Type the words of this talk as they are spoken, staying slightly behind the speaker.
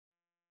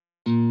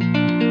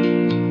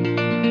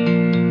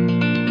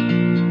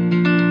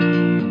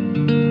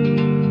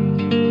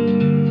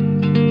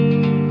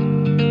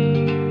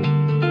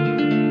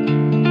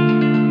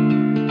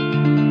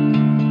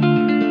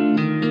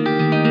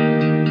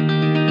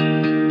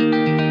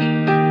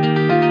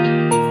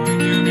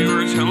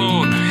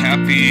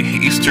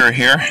Happy Easter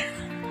here.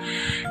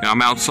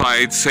 I'm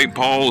outside St.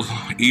 Paul's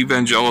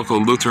Evangelical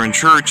Lutheran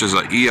Church, is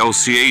an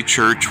ELCA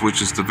church,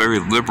 which is the very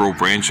liberal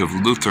branch of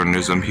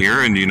Lutheranism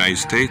here in the United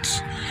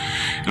States.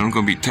 And I'm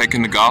going to be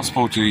taking the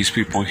gospel to these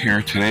people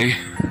here today.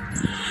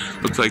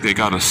 Looks like they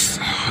got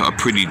a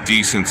pretty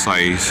decent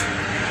sized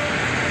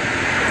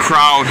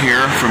crowd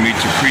here for me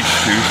to preach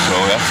to,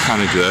 so that's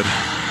kind of good.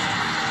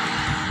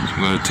 I'm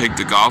going to take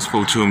the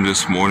gospel to them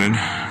this morning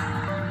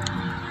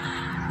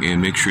and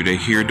make sure they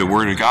hear the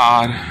word of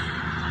God.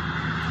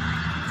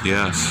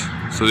 Yes,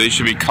 so they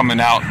should be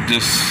coming out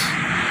this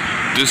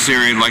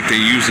area like they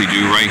usually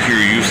do. Right here,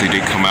 usually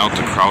they come out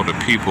to crowd of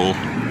people.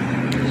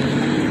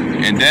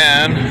 And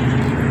then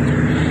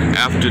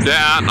after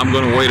that, I'm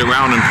going to wait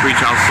around and preach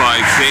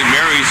outside St.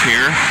 Mary's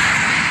here.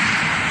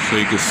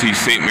 So you can see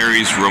St.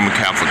 Mary's Roman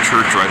Catholic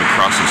Church right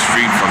across the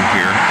street from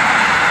here.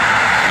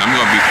 And I'm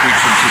going to be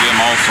preaching to them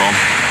also,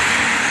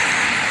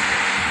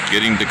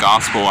 getting the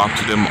gospel out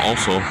to them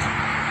also.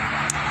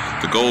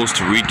 The goal is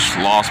to reach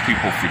lost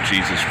people for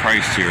Jesus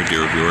Christ here,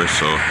 dear viewers.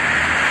 So,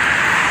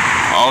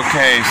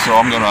 okay, so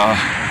I'm gonna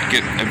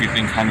get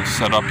everything kind of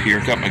set up here.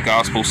 Got my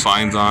gospel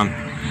signs on.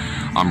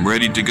 I'm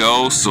ready to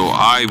go, so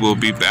I will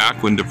be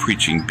back when the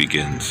preaching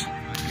begins.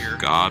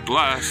 God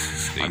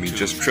bless. I mean,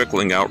 just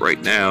trickling out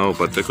right now,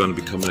 but they're going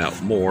to be coming out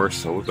more.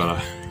 So I'm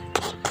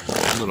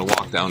gonna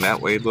walk down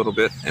that way a little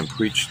bit and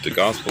preach the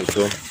gospel to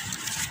them.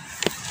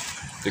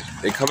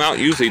 They come out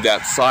usually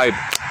that side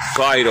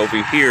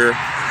over here.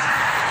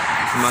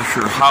 I'm not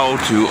sure how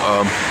to,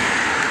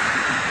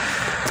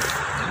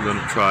 I'm going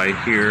to try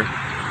here.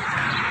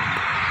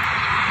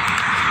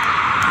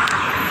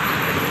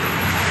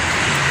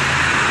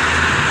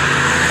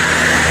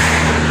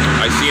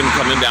 I see him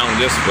coming down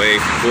this way,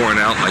 pouring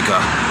out like a...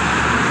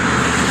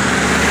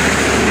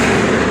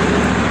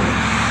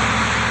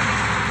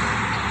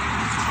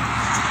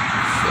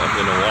 So I'm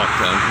going to walk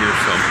down here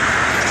some.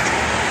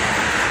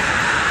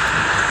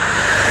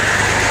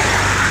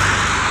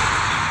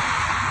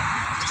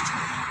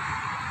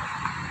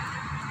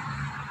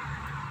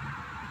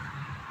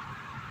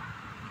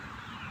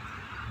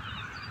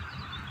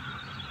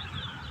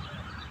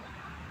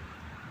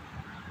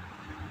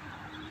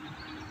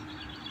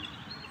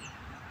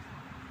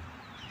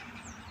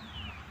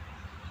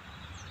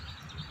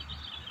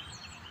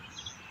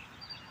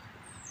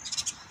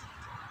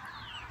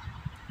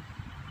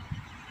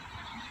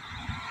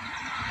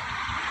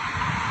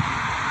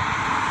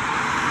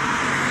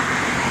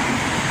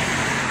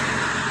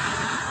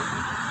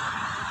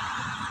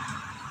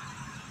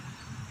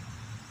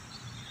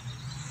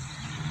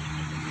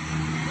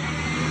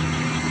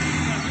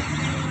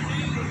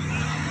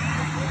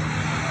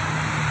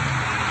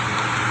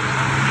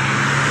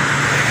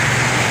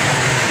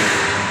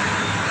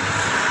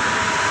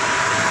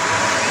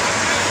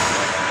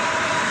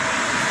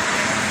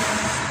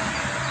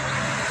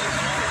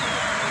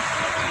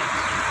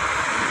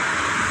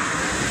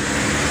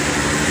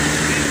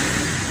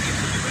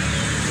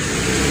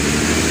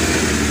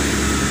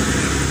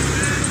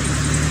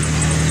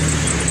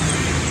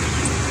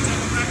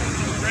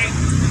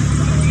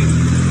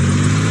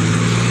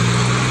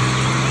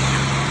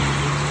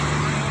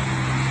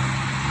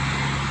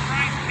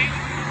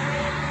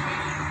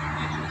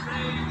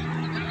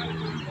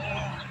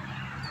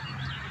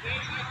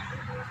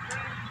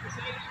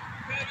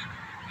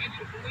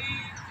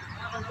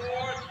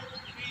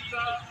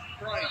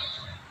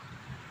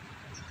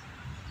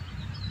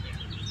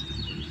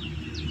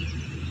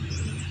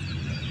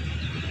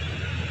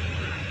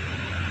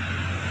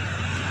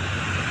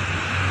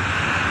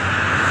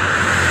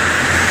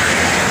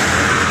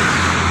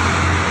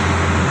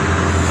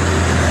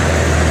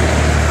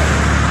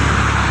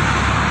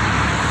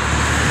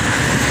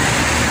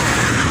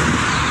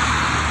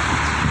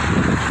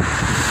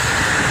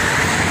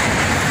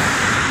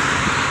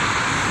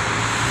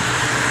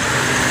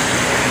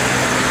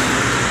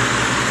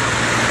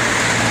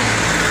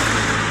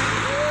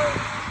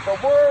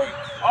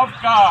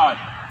 God.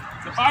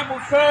 The Bible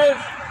says,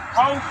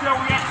 how shall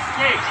we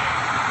escape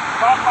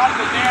from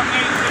the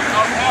damnation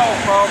of hell,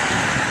 folks?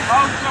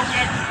 How shall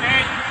we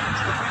escape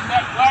if we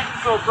neglect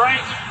so great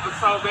a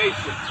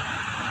salvation?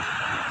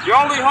 The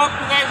only hope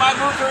today, my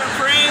Lutheran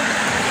friends,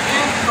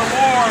 is the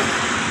Lord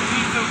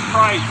Jesus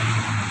Christ.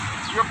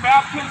 Your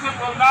baptism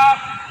will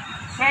not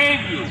save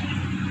you.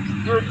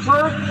 Your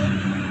church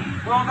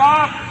will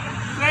not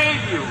save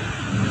you.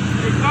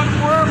 Your good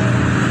work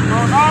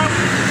will not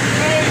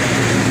save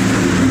you.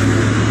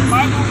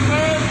 The Bible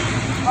says,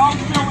 how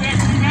shall we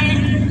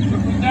escape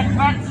if we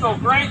neglect so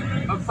great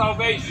a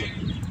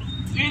salvation?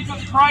 Jesus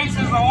Christ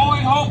is the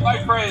only hope, my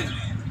friends.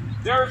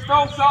 There is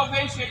no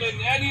salvation in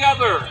any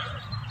other,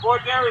 for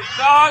there is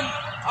none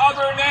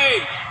other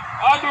name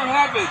under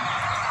heaven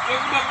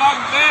given among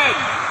men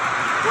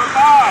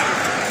whereby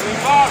we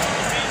must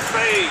be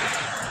saved.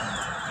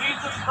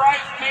 Jesus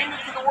Christ came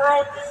into the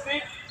world to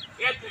seek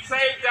and to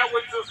save that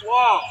which is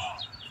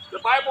lost. The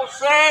Bible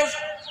says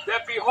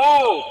that,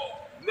 behold,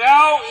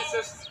 now is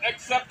the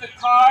accepted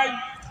time.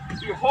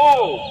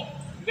 Behold,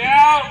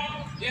 now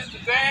is the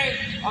day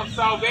of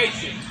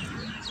salvation.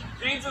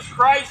 Jesus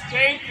Christ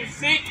came to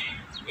seek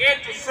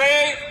and to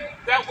save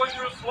that which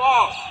was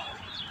lost.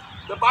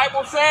 The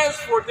Bible says,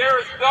 for there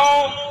is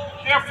no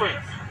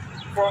difference,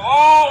 for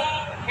all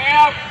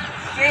have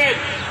sinned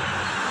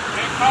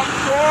and come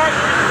short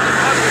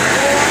of the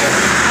glory of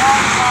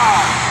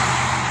God.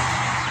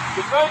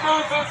 The good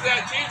news is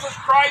that Jesus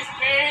Christ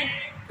came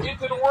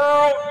into the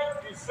world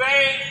to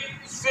save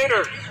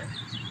sinners.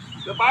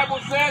 The Bible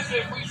says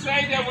if we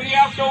say that we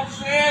have no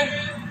sin,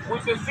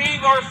 we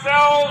deceive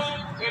ourselves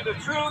and the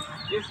truth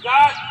is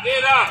not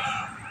in us.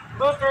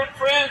 Lutheran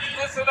friends,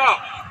 listen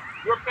up.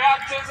 Your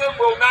baptism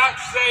will not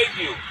save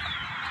you.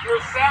 Your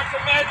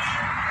sacraments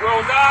will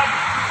not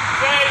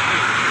save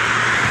you.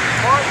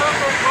 Martin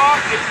Luther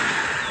taught a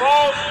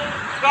false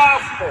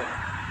gospel.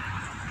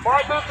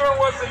 Martin Luther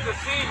was a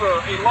deceiver,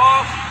 a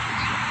lost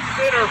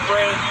sinner,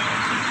 friends.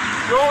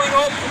 The only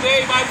hope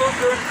today, my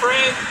Lutheran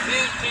friends,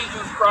 is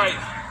Jesus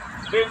Christ.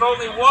 There's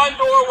only one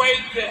doorway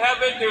to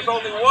heaven. There's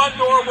only one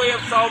doorway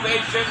of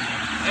salvation,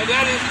 and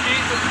that is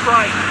Jesus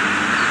Christ.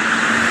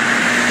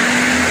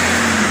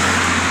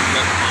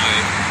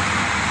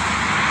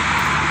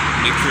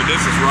 Make sure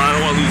this is right. I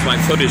don't want to lose my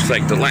footage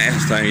like the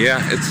last time. Yeah,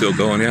 it's still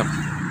going, yeah.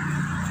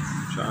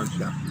 John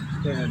chapter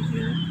 10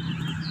 here.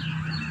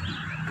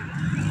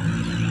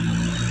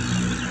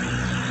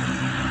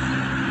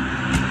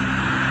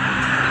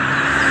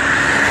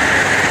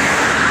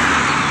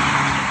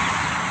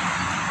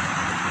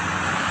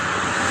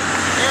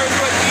 Here's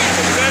what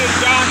Jesus said in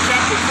John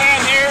chapter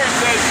 10 here. It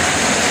says,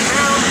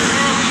 verily,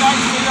 verily, I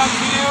say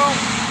unto you,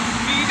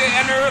 he that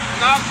entereth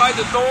not by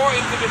the door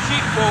into the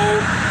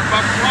sheepfold,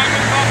 but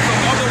climbeth up the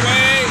other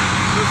way,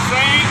 the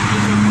same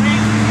is a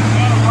thief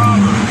and a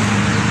robber.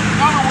 In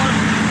other words,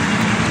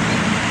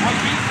 what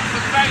Jesus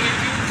is saying, if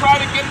you try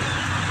to get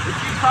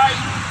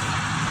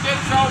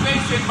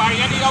salvation by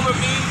any other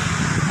means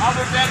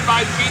other than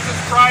by Jesus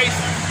Christ,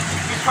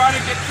 if you try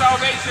to get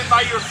salvation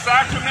by your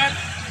sacrament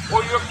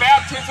or your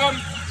baptism,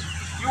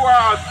 you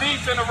are a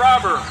thief and a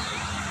robber.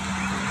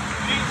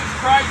 Jesus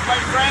Christ, my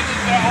friend,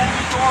 is the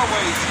only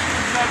doorway.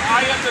 He said,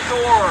 I am the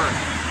door.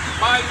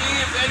 By me,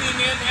 if any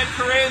man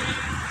enter in,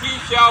 he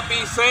shall be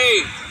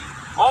saved.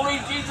 Only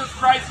Jesus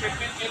Christ can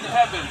get into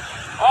heaven.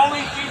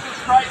 Only Jesus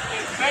Christ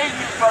can save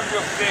you from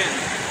your sins.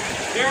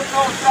 There is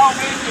no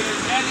salvation in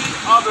any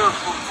other,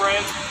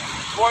 friends,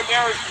 for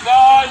there is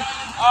none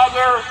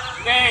other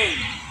name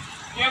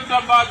given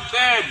among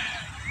men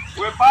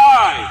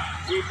whereby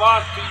we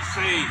must be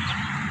saved.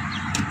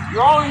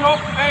 Your only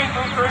hope today,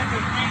 Lutherans,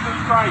 is Jesus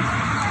Christ.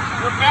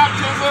 Your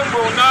baptism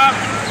will not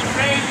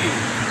save you.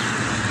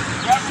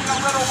 Having a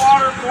little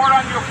water poured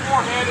on your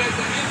forehead as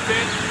an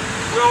infant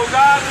will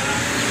not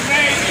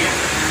save you.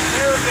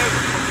 Here it is,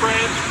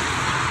 friends.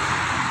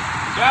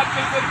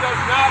 Baptism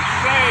does not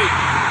save.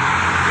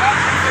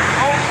 Baptism is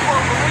only for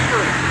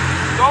believers.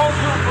 Those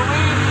who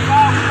believe the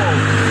gospel.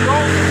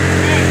 Those who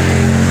commit.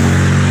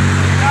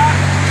 Not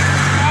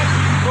commit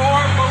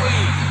nor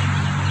believe.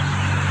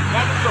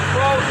 That is the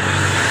false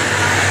teaching.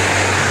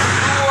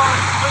 You are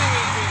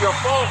clinging to your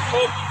false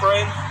hope,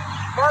 friends.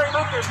 Martin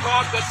Luther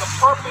taught that the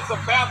purpose of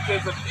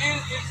baptism is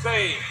to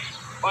save.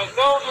 But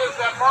notice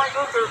that Martin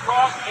Luther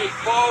taught a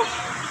false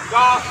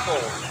gospel.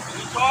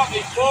 He taught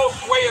a false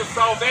way of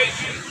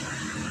salvation.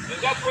 And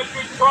that's what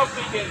you're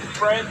trusting in,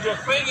 friends. You're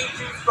clinging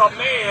to some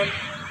man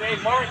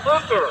named Martin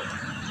Luther.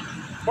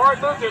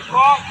 Martin Luther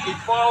taught a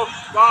false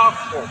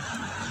gospel.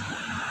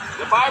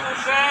 The Bible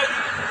says,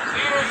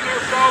 neither is there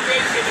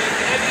salvation in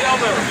any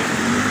other,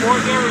 for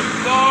there is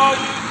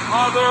none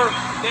other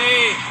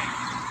name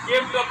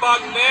given among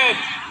men,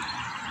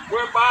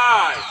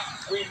 whereby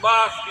we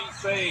must be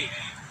saved.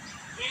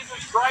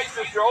 Jesus Christ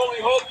is your only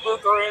hope,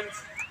 Lutherans.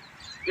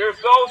 There's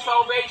no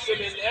salvation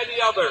in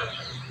any other.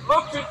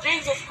 Look to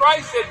Jesus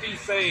Christ and be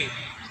saved.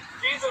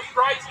 Jesus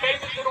Christ came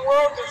into the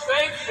world to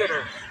save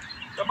sinners.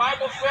 The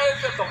Bible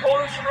says that the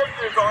Holy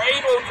Scriptures are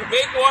able to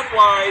make one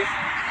wise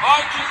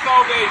unto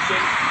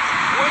salvation,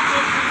 which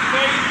is to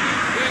faith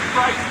in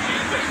Christ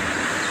Jesus.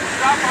 It's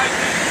not by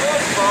being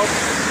good, folks.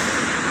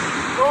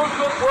 Those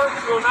good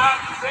works will not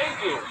save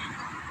you.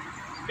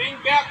 Being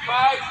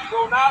baptized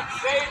will not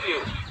save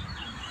you.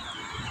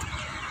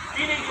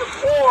 Feeding the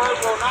poor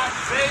will not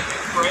save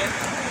you, friends.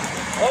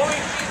 Only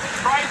Jesus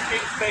Christ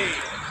can save.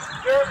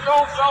 There is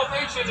no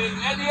salvation in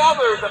any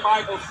other, the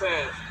Bible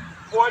says.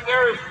 For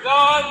there is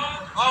none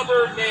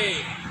other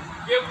name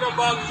given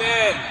among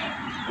men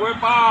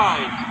whereby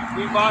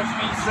we must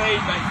be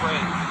saved, my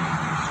friends.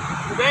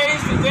 Today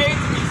is the day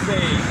to be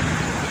saved.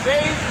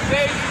 Today is the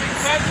day to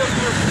repent of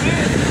your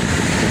sins.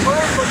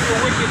 Turn from your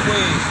wicked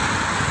ways.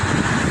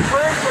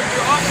 Turn from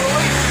your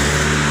unbelief.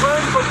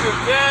 Turn from your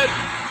dead,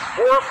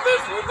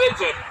 worthless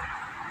religion.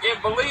 And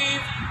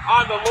believe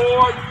on the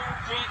Lord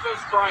Jesus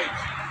Christ.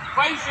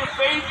 Place your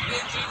faith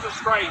in Jesus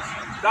Christ.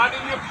 Not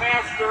in your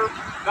pastor,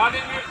 not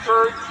in your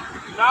church,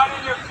 not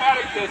in your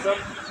catechism.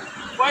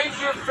 Place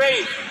your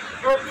faith,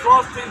 your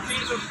trust in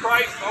Jesus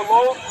Christ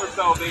alone for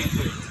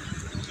salvation.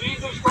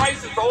 Jesus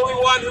Christ is the only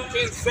one who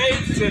can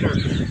save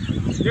sinners.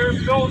 There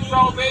is no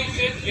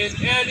salvation in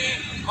any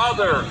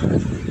other.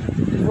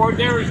 For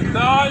there is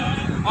none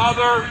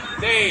other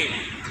name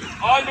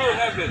under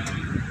heaven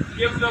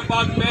given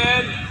among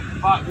men,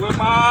 but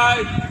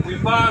whereby we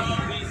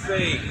must be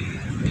saved.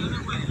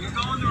 You're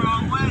going the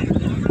wrong way.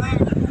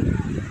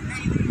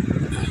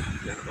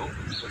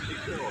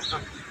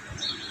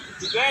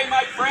 Today,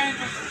 my friends,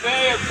 is the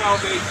day of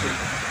salvation.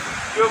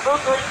 Your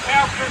Lutheran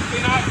pastor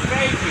cannot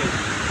save you,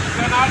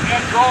 cannot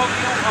absolve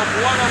you of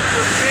one of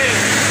your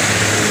sins.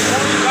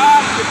 Only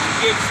God can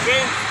forgive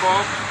sins,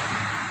 folks.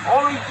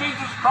 Only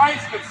Jesus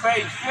Christ can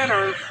save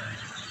sinners.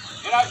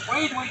 And I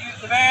plead with you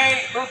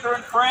today,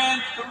 Lutheran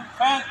friends, to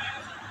repent,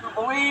 to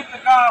believe the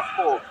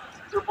gospel,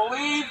 to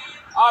believe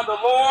on the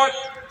Lord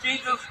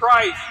Jesus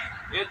Christ,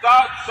 and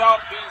thou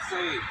shalt be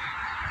saved.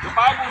 The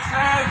Bible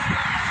says,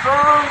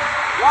 "Sir,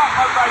 what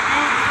must I do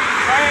to be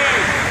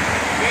saved?"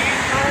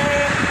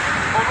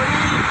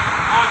 Believe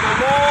on the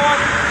Lord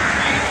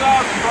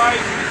Jesus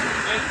Christ,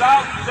 and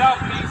thou shalt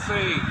be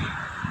saved.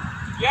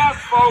 Yes,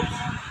 folks,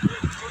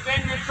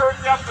 within your church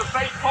after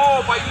St.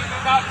 Paul, but you do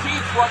not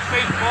teach what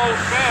St. Paul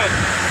said.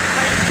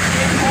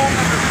 St. Paul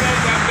never said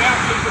that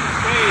baptism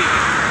saves.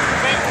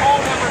 St. Paul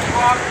never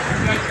taught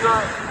that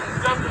you're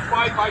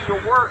justified by your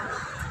works.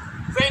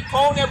 St.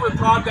 Paul never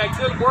taught that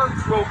good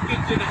works will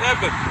get you to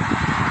heaven.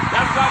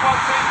 That's not what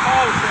St.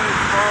 Paul says,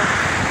 folks.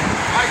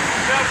 I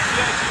suggest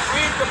that you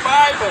read the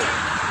Bible.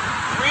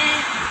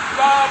 Read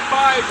the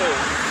Bible.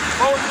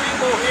 Most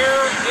people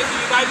here in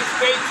the United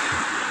States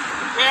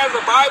have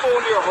a Bible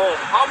in your home.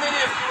 How many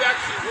of you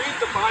actually read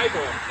the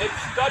Bible and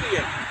study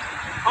it?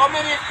 How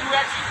many of you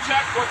actually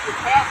check what your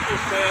pastor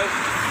says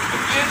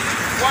against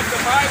what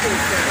the Bible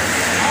says?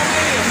 How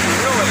many of you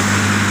really?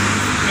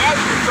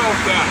 Ask yourself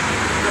that.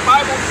 The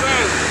Bible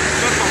says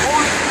that the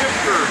Holy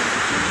Scriptures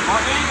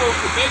are able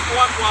to make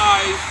one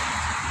wise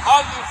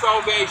unto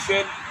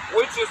salvation,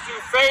 which is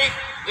through faith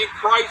in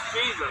Christ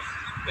Jesus.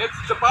 It's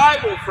the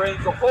Bible, friends,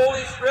 the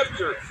Holy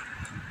Scriptures.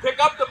 Pick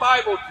up the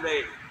Bible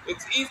today.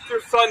 It's Easter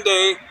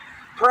Sunday.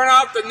 Turn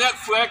off the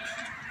Netflix,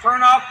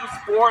 turn off the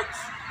sports,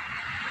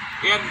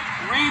 and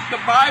read the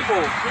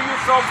Bible. Do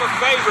yourself a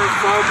favor,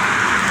 folks.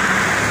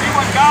 See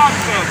what God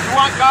says. You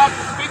want God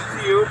to speak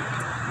to you?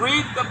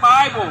 Read the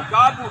Bible.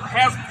 God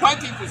has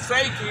plenty to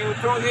say to you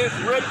through His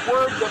written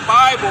word, the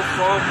Bible,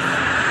 folks.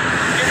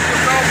 Get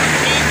yourself a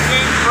King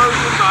James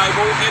Version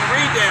Bible and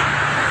read them.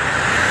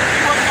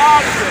 See what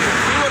God says.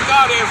 See what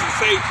God has to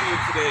say to you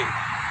today.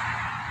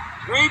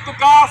 Read the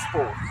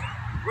Gospels.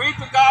 Read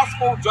the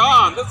Gospel of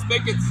John. Let's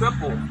make it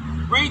simple.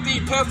 Read the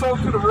Epistle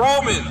to the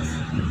Romans.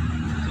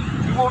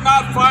 You will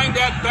not find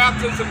that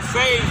baptism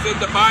saves in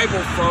the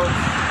Bible, folks.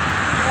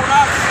 You will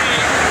not see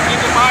in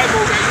the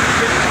Bible that you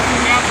can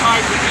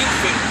baptize an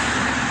infant.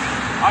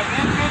 An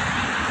infant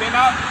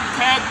cannot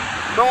repent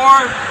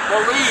nor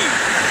believe.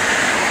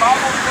 The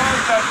Bible says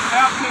that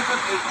baptism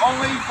is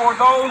only for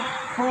those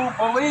who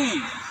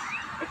believe.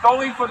 It's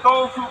only for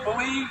those who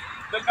believe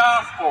the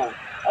gospel.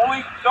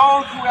 Only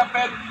those who have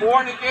been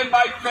born again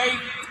by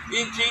faith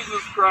in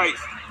Jesus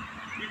Christ.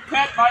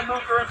 Repent, my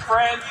Lutheran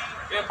friends,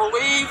 and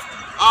believe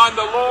on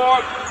the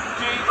Lord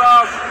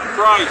Jesus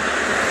Christ.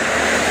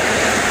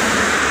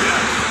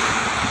 Yes.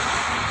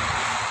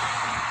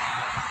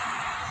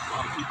 A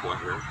lot of people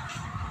here.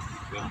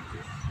 Down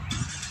here.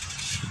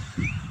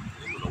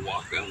 I'm going to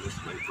walk down this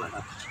way right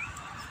up.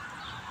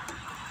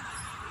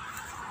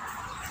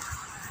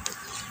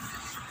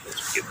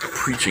 Let's get to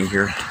preaching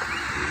here.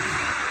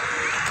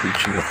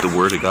 Preaching up the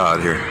Word of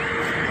God here.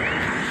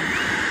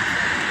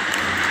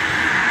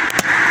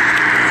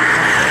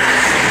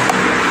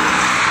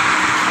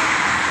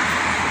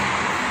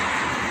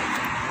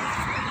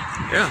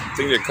 Yeah, I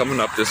think they're coming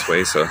up this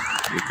way, so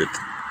we could.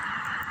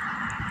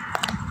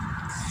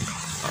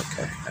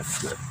 Okay,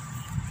 that's good.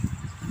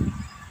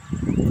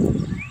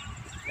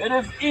 It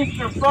is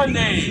Easter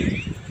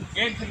Sunday,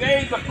 and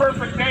today is the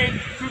perfect day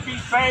to be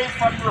saved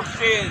from your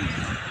sins.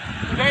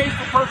 Today is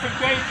the perfect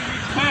day to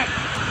repent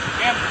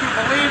and to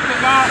believe the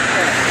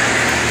gospel.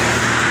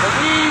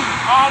 Believe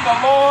on the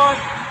Lord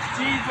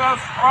Jesus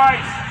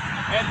Christ,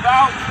 and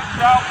thou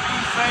shalt be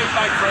saved,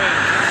 my friend.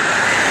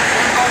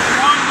 There's only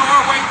one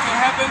doorway to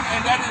heaven,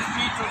 and that is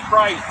Jesus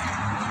Christ.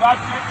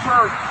 Not your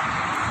church,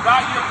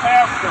 not your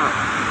pastor.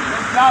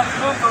 It's not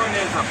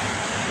Lutheranism.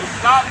 It's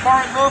not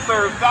Martin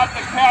Luther. It's not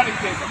the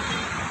Catechism.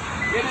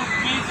 It is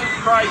Jesus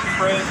Christ,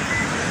 friends.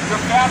 Your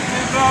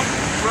baptism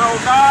will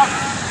not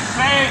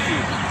save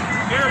you.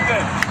 Hear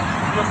this.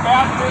 Your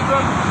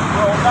baptism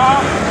will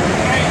not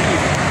save you.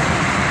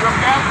 Your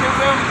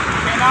baptism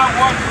cannot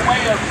wash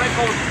away a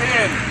single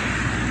sin.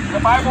 The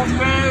Bible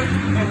says,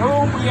 in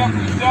whom we have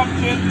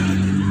redemption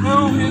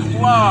through His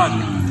blood.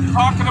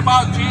 Talking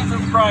about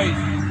Jesus Christ.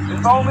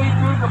 It's only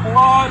through the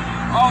blood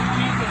of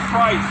Jesus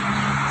Christ.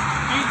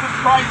 Jesus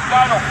Christ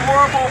died a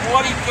horrible,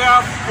 bloody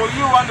death for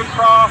you on the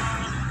cross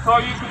so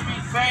you can be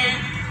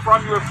saved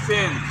from your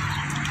sins.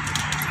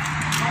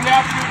 You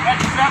have to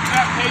accept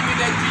that payment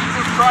that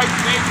Jesus Christ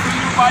made for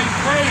you by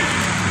faith,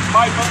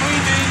 by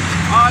believing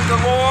on the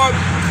Lord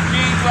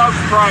Jesus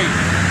Christ.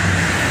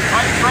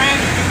 My friends,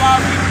 do not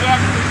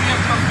reject the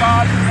gift of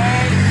God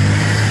today.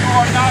 You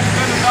are not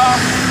good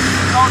enough.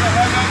 to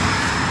heaven.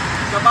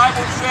 The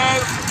Bible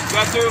says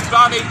that there's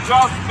not a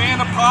just man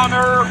upon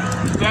earth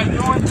that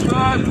doeth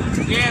good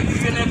and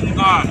sinneth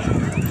not.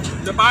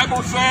 The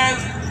Bible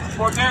says,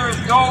 for there is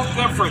no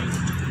difference,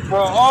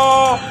 for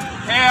all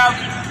have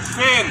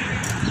sinned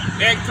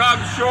and come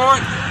short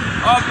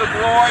of the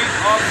glory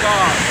of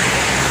God.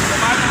 The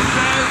Bible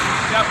says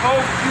that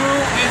both Jew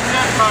and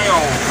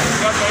Gentile,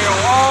 that they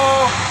are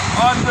all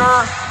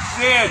under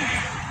sin.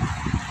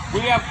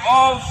 We have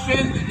all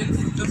sinned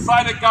in the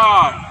sight of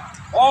God.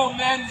 All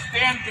men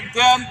stand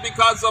condemned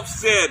because of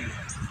sin.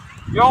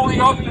 The only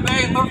hope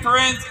today,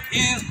 Lutherans,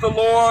 is the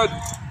Lord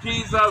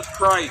Jesus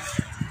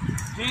Christ.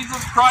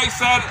 Jesus Christ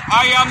said,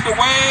 I am the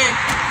way,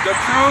 the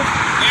truth,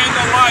 and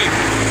the life.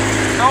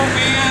 No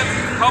man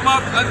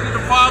cometh unto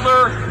the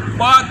Father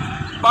but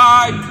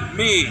by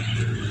me.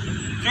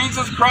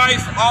 Jesus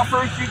Christ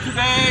offers you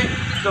today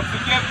the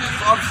forgiveness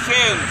of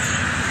sins.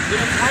 It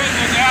is written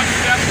in Acts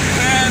chapter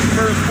 10,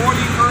 verse 43,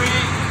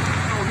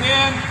 to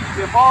him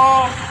give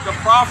all the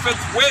prophets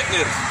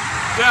witness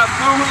that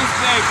through his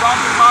name,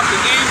 talking about the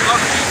name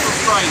of Jesus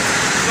Christ,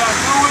 that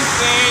through his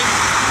name,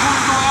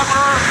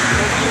 whosoever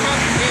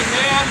believeth in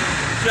him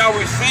shall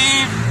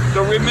receive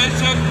the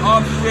remission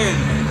of sin.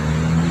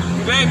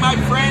 Today, my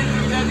friends,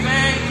 is that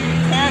day to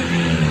repent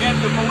and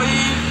to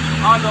believe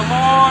on the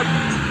Lord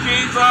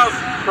Jesus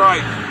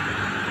Christ.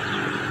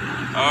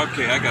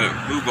 Okay, I gotta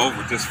move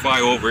over this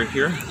flyover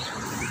here.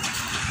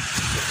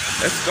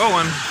 It's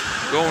going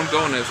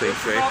as they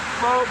say.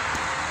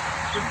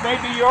 This may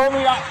be your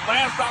only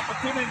last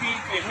opportunity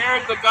to hear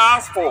the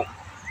gospel.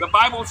 The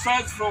Bible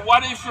says, for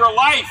what is your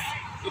life?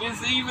 It is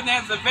even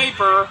as a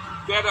vapor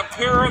that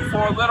appeareth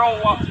for a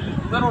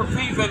little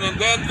season and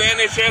then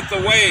vanisheth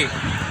away.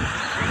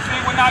 You see,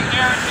 we're not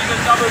guaranteed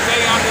another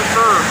day on this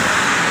earth.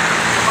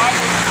 The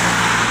Bible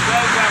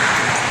says that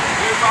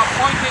there's an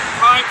appointed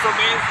time for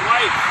man's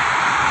life.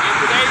 And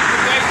today's the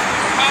day to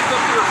repent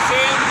of your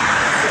sins,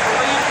 to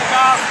believe the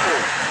gospel,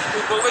 to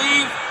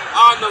believe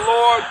on the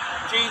Lord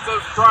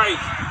Jesus Christ.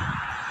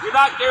 You're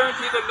not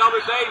guaranteed another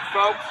day,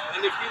 folks.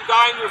 And if you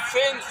die in your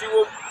sins, you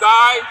will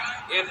die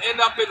and end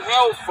up in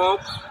hell,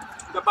 folks.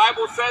 The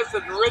Bible says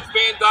that the rich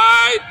man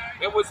died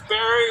and was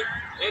buried,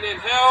 and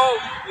in hell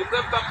he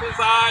lifted up his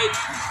eyes,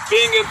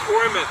 being in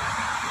torment.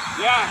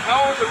 Yeah,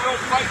 hell is a real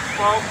place,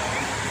 folks.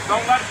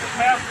 Don't let the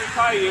pastor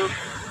tell you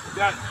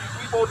that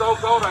people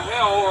don't go to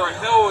hell or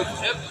hell is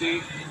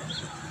empty.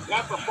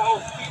 That's a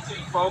false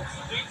teaching, folks.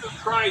 Jesus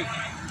Christ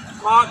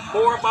taught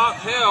more about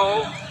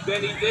hell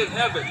than he did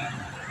heaven,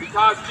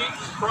 because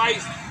Jesus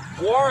Christ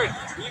warned.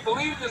 He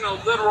believed in a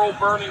literal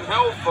burning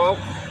hell,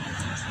 folks.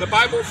 The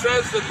Bible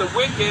says that the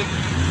wicked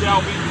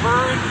shall be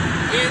burned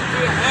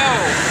into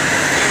hell,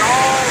 and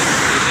all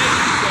the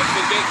nations that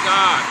forget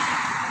God.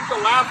 You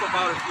can laugh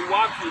about it if you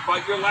want to,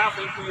 but you're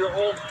laughing to your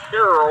own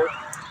peril,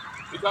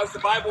 because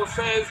the Bible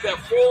says that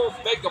fools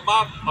make a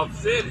mock of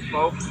sin,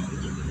 folks.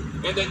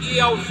 And the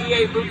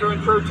ELCA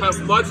Lutheran Church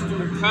has much to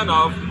repent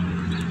of,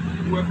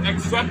 who have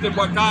accepted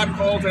what God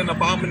calls an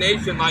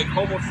abomination, like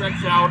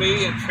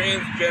homosexuality and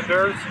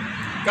transgenders.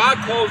 God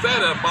calls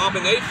that an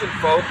abomination,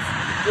 folks.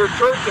 Your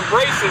church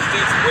embraces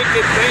these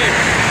wicked things.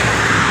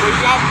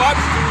 We've got much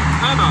to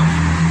repent of.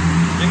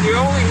 And the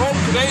only hope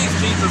today is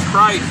Jesus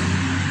Christ.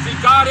 See,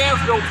 God has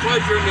no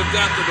pleasure in the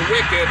death of the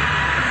wicked.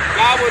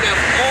 God would have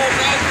all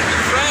men to be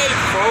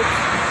saved, folks,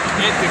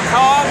 and to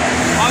come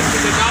unto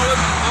the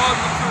knowledge of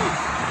the truth.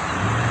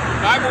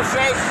 The Bible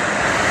says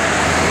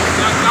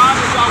that God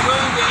is not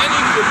willing that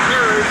any should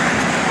perish,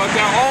 but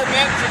that all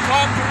men should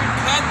come to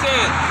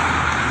repentance.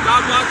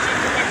 God wants you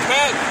to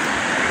repent.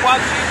 He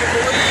wants you to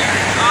believe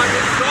on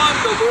his Son,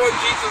 the Lord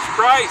Jesus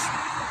Christ.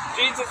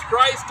 Jesus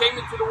Christ came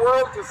into the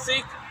world to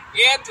seek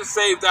and to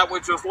save that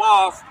which is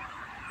lost.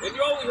 And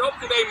the only hope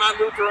today, my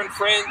Lutheran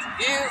friends,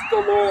 is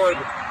the Lord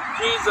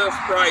Jesus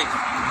Christ.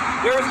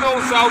 There is no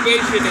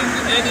salvation in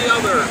any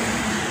other,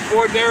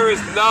 for there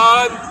is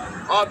none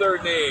other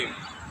name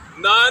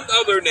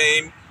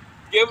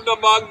given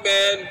among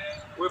men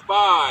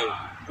whereby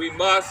we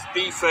must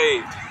be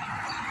saved.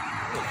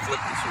 I'm going to flip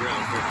this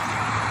around here.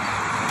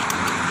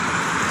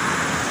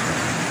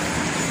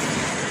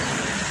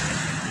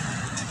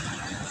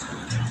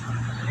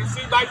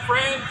 My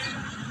friends,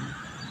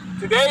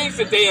 today is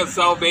the day of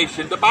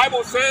salvation. The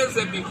Bible says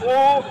that,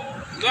 behold,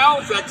 now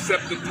is the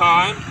accepted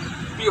time.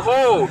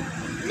 Behold,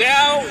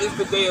 now is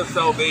the day of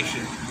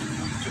salvation.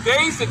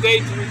 Today is the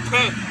day to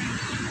repent.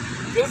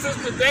 This is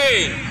the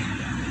day.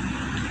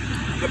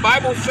 The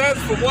Bible says,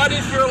 for what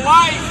is your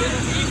life? It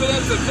is even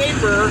as a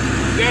vapor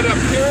that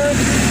appears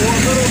for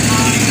a little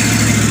time,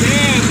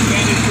 then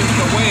vanishes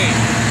away.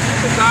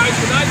 You can die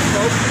tonight,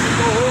 folks. You can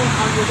go home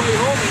on your way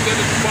home and get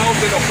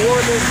involved in a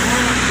horrible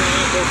crime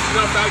that will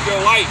snuff out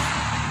your life.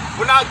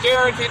 We're not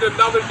guaranteed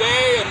another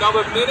day,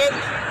 another minute,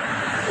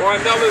 or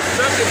another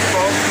second,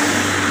 folks.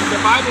 The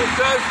Bible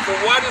says, for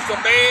what is a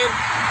man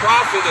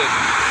profited?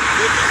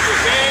 If he should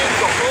gain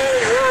the whole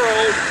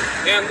world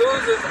and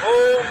lose his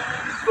own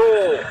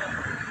soul.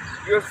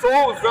 Your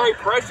soul is very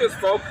precious,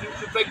 folks. You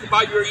should think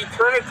about your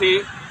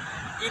eternity.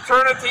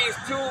 Eternity is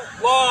too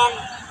long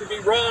to be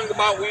wrong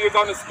about where you're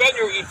going to spend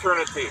your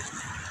eternity.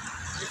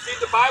 You see,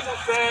 the Bible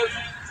says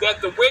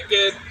that the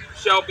wicked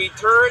shall be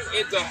turned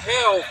into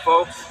hell,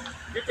 folks.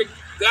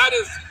 That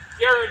is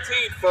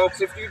guaranteed,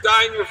 folks. If you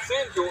die in your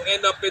sins, you'll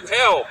end up in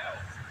hell.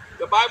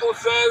 The Bible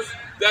says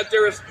that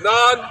there is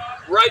none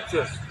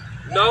righteous.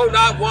 No,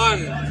 not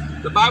one.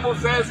 The Bible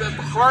says that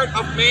the heart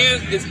of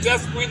man is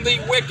desperately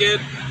wicked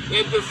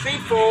and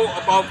deceitful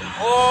above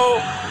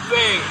all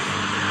things.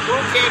 Who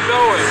can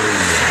know it?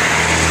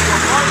 The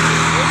heart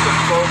is wicked,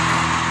 folks.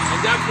 And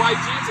that's why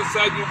Jesus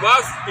said you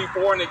must be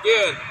born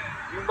again.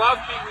 You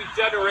must be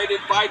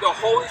regenerated by the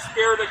Holy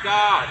Spirit of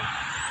God.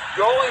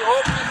 The only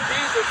hope is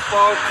Jesus,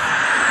 folks.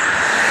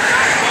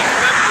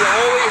 That's the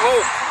only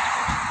hope.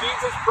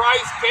 Jesus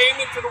Christ came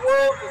into the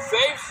world to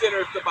save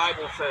sinners, the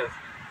Bible says.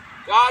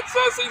 God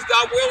says he's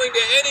not willing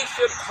that any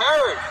should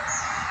perish.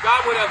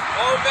 God would have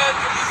all men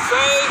to be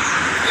saved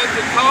and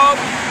to come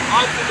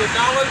unto the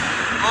knowledge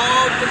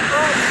of the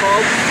truth,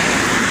 folks.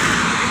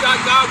 You got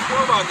God's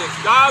word on this.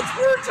 God's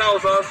word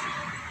tells us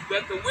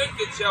that the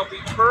wicked shall be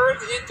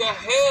turned into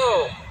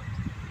hell.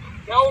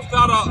 Hell's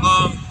not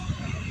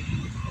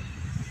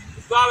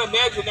it's not an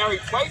imaginary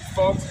place,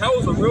 folks.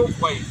 Hell's a real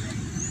place.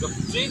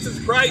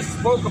 Jesus Christ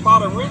spoke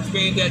about a rich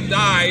man that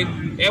died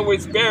and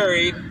was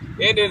buried,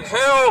 and in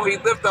hell he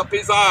lifted up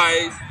his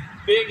eyes,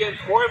 being in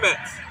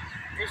torments.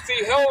 You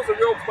see, hell's a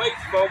real place,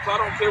 folks. I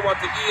don't care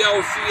what the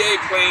ELCA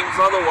claims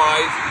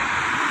otherwise.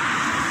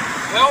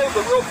 Hell's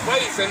a real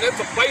place, and it's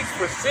a place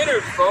for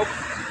sinners, folks.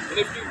 And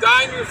if you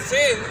die in your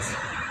sins,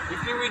 if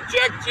you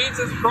reject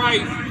Jesus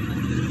Christ,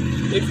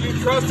 if you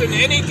trust in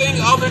anything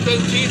other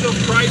than Jesus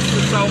Christ for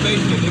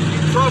salvation, if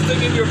you trust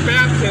in your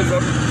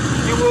baptism,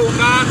 you will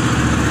not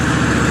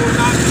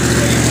be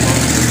saved,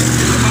 folks.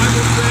 The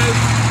Bible says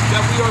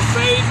that we are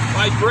saved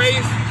by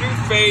grace through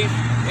faith,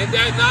 and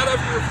that not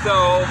of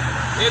yourselves.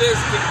 It is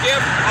the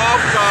gift of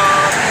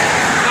God,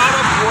 not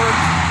of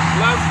works,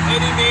 lest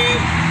any man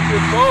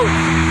should boast.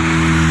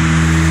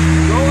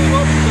 The only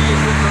hope today,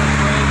 sister and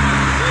friend,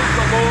 is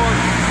the Lord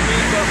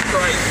Jesus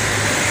Christ.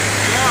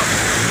 Yes,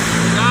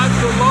 God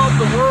so loved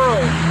the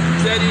world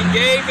that he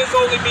gave his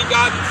only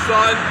begotten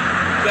Son,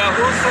 that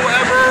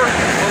whosoever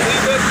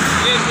believeth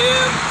in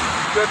him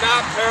should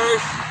not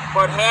perish,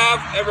 but have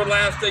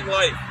everlasting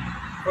life.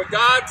 For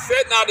God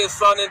sent not his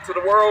Son into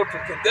the world to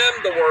condemn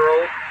the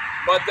world,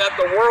 but that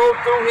the world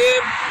through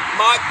him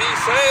might be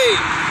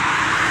saved.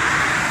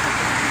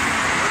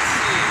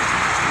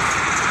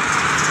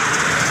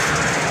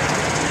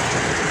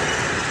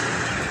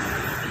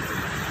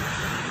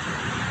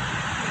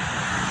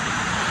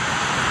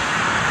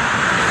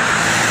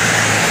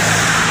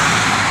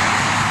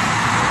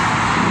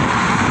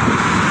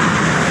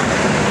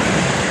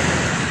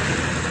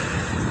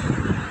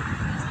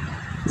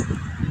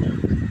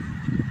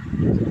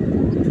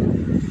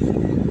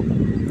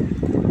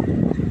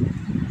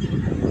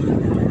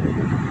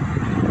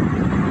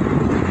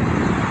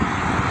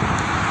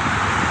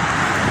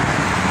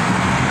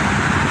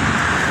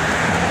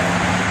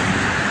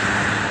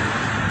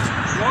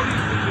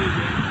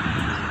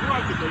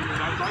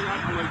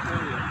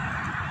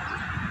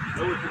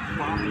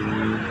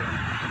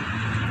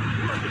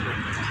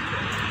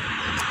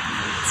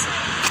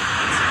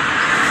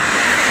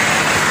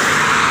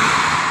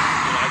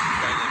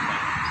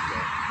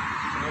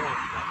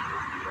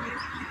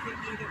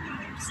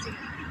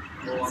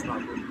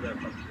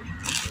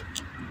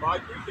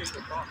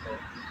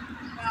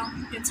 Well,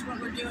 it's what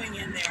we're doing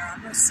in there.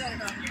 I'm going to set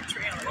it on your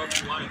trailer. Well,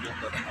 if you want to get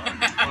that,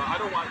 I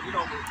don't want, I want you to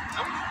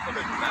put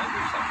a bag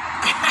or something.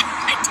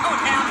 I don't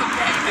have a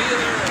bag.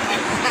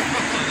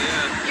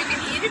 Yeah. You can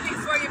eat it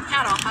before you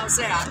pedal. How's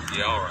that?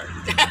 Yeah, all right.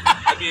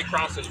 I'll be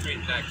across the street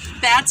next.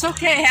 That's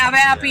okay. Have a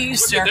happy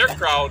Easter. Look at their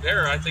crowd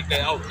there. I think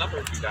they outnumber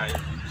you guys.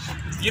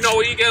 You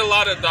know, you get a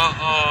lot of the,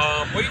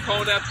 what do you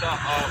call that? The,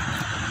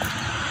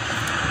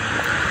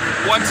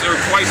 once or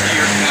twice a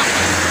year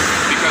Catholics.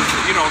 Because,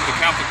 you know, the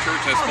Catholic Church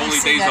has holy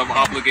days of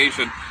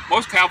obligation.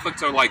 Most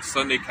Catholics are like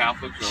Sunday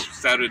Catholics or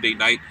Saturday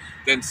night,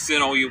 then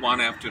sin all you want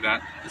after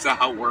that. Is that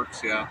how it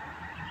works? Yeah.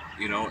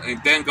 You know,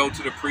 and then go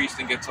to the priest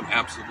and get some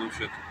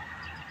absolution.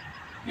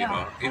 You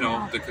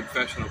know, the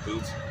confessional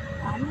booths.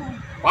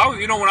 Well,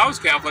 you know, when I was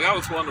Catholic, I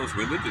was one of those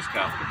religious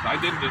Catholics. I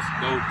didn't just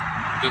go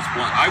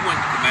one. I went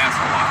to Mass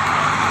a lot.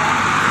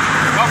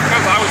 Well,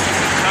 because I was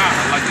just a child,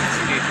 like a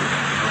teenager then,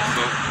 you know,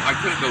 so I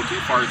couldn't go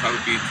too far as I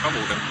would be in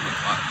trouble with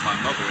my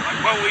mother. Like,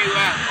 well, where you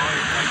at? Oh,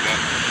 like that.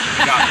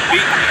 I got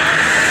beaten.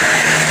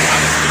 I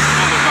was just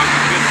mother about the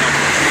kids.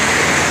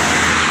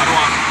 I don't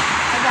want.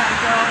 I gotta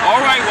go.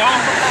 All right, well,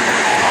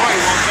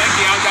 thank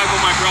you. I gotta go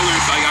with my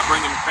brothers. I gotta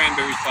bring them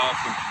cranberry sauce.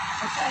 And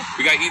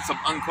we gotta eat some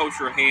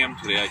unkosher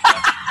ham today, I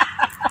guess.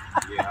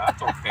 Yeah,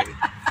 that's okay.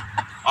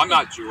 I'm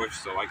not Jewish,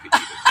 so I could eat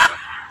it. So.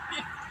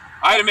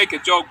 I had to make a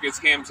joke because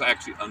ham's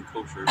actually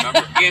unkosher.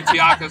 Remember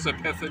Antiochus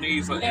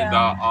Epiphanes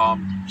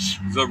and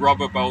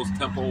Zerubbabel's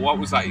temple? What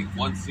was that?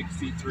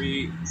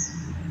 163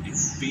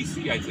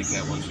 BC, I think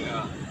that was.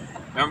 Yeah.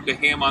 Remember the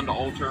ham on the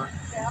altar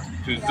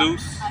to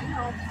Zeus? I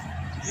know.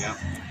 Yeah.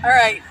 All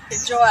right.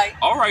 Enjoy.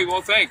 All right.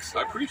 Well, thanks.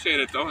 I appreciate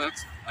it, though.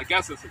 That's I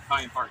guess it's a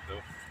kind heart,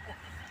 though.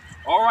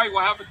 All right,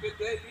 well, have a good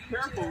day. Be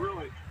careful,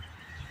 really.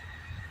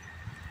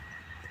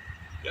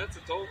 Yes,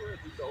 it's over.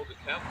 These are all the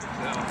Catholics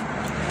now.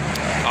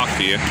 Talk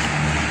to you.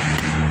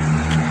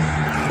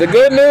 The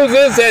good news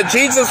is that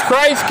Jesus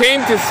Christ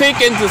came to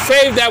seek and to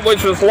save that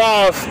which was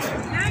lost.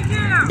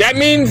 That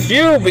means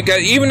you,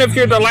 because even if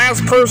you're the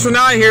last person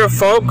out here,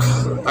 folks,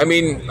 I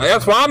mean,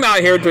 that's why I'm out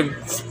here, to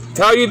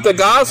tell you the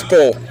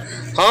gospel,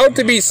 how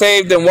to be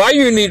saved and why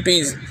you need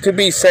to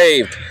be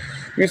saved.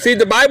 You see,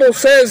 the Bible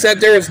says that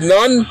there is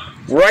none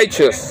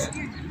righteous,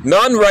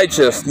 no,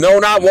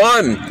 not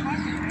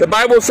one. The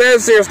Bible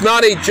says there's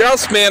not a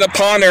just man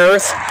upon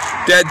earth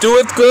that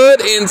doeth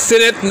good and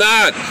sinneth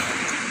not.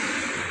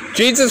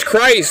 Jesus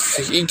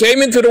Christ, he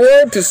came into the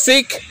world to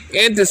seek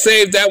and to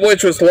save that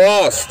which was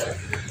lost.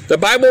 The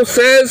Bible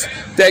says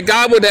that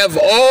God would have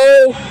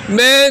all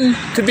men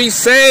to be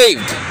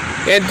saved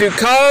and to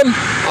come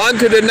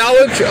unto the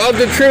knowledge of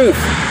the truth.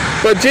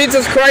 But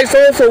Jesus Christ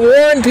also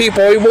warned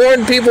people. He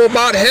warned people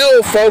about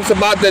hell, folks,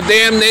 about the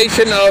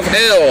damnation of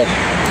hell.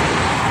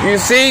 You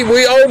see,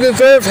 we all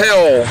deserve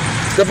hell.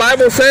 The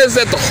Bible says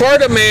that the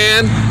heart of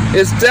man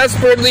is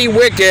desperately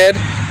wicked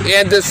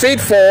and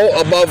deceitful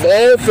above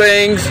all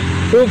things.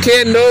 Who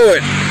can know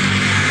it?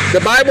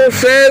 The Bible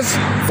says,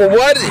 for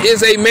what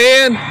is a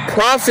man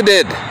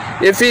profited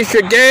if he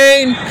should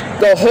gain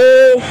the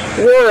whole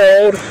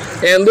world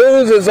and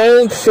lose his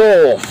own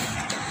soul?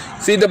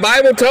 See, the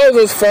Bible tells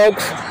us,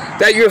 folks,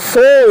 that your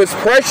soul is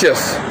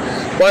precious.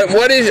 But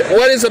what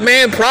is a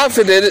man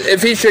profited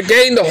if he should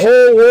gain the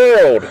whole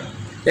world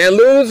and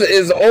lose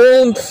his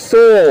own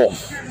soul?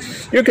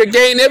 You could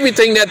gain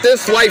everything that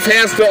this life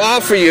has to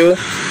offer you,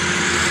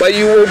 but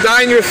you will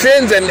die in your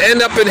sins and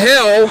end up in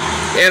hell.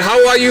 And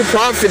how are you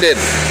profited?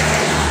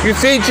 You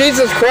see,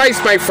 Jesus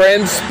Christ, my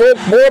friends, spoke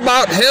more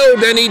about hell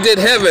than he did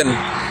heaven,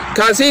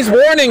 because he's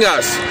warning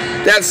us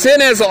that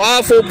sin has an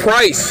awful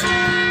price.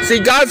 See,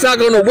 God's not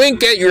going to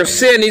wink at your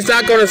sin. He's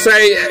not going to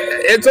say,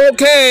 it's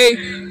okay,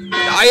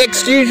 I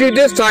excuse you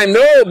this time.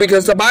 No,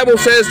 because the Bible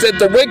says that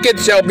the wicked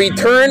shall be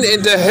turned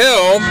into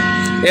hell,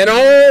 and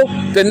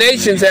all the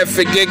nations that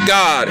forget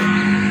God.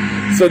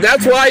 So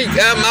that's why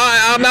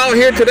I'm out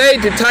here today,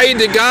 to tell you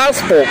the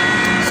gospel,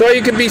 so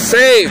you can be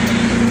saved.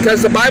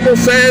 Because the Bible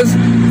says,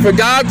 for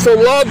God so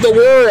loved the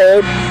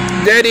world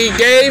that he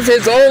gave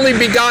his only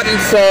begotten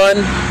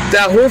Son,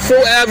 that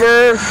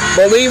whosoever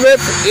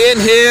believeth in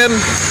him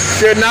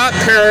should not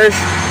perish,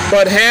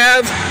 but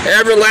have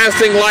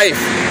everlasting life.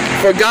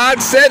 For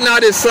God sent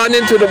not his Son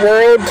into the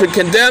world to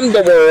condemn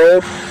the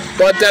world,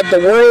 but that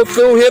the world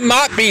through him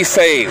might be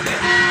saved.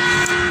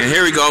 And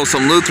here we go,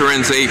 some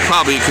Lutherans, they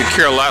probably could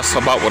care less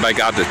about what I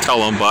got to tell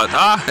them, but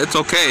it's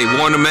okay,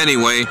 warn them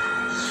anyway.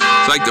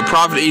 It's like the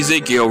prophet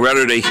Ezekiel,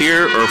 whether they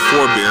hear or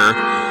forbear,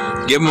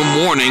 give them a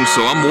warning,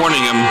 so I'm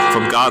warning them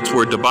from God's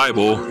word, the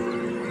Bible.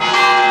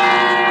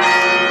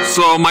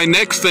 So my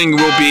next thing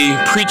will be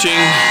preaching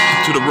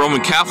to the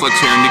Roman Catholics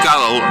here, and you got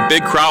a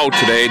big crowd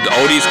today.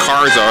 All these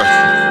cars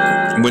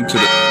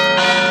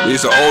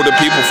these are all the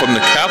people from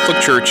the Catholic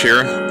Church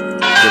here.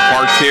 They're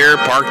parked here,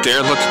 parked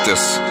there. Look at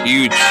this,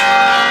 huge.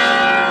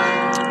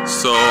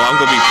 So I'm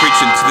going to be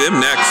preaching to them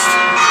next.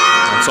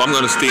 So I'm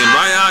going to stand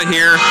right out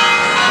here.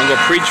 I'm going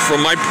to preach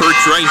from my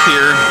perch right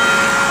here.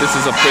 This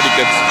is a pretty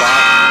good spot.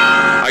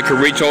 I can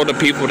reach all the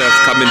people that's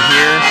coming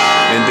here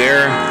and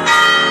there.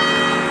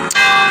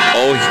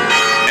 Oh,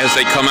 as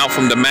they come out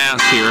from the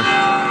Mass here.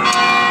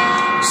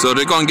 So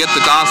they're going to get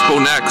the gospel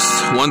next.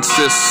 Once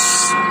this,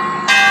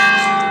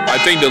 I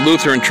think the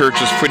Lutheran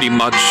Church is pretty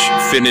much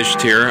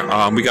finished here.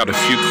 We got a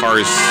few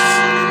cars.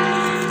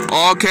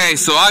 Okay,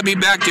 so I'll be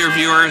back there,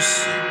 viewers.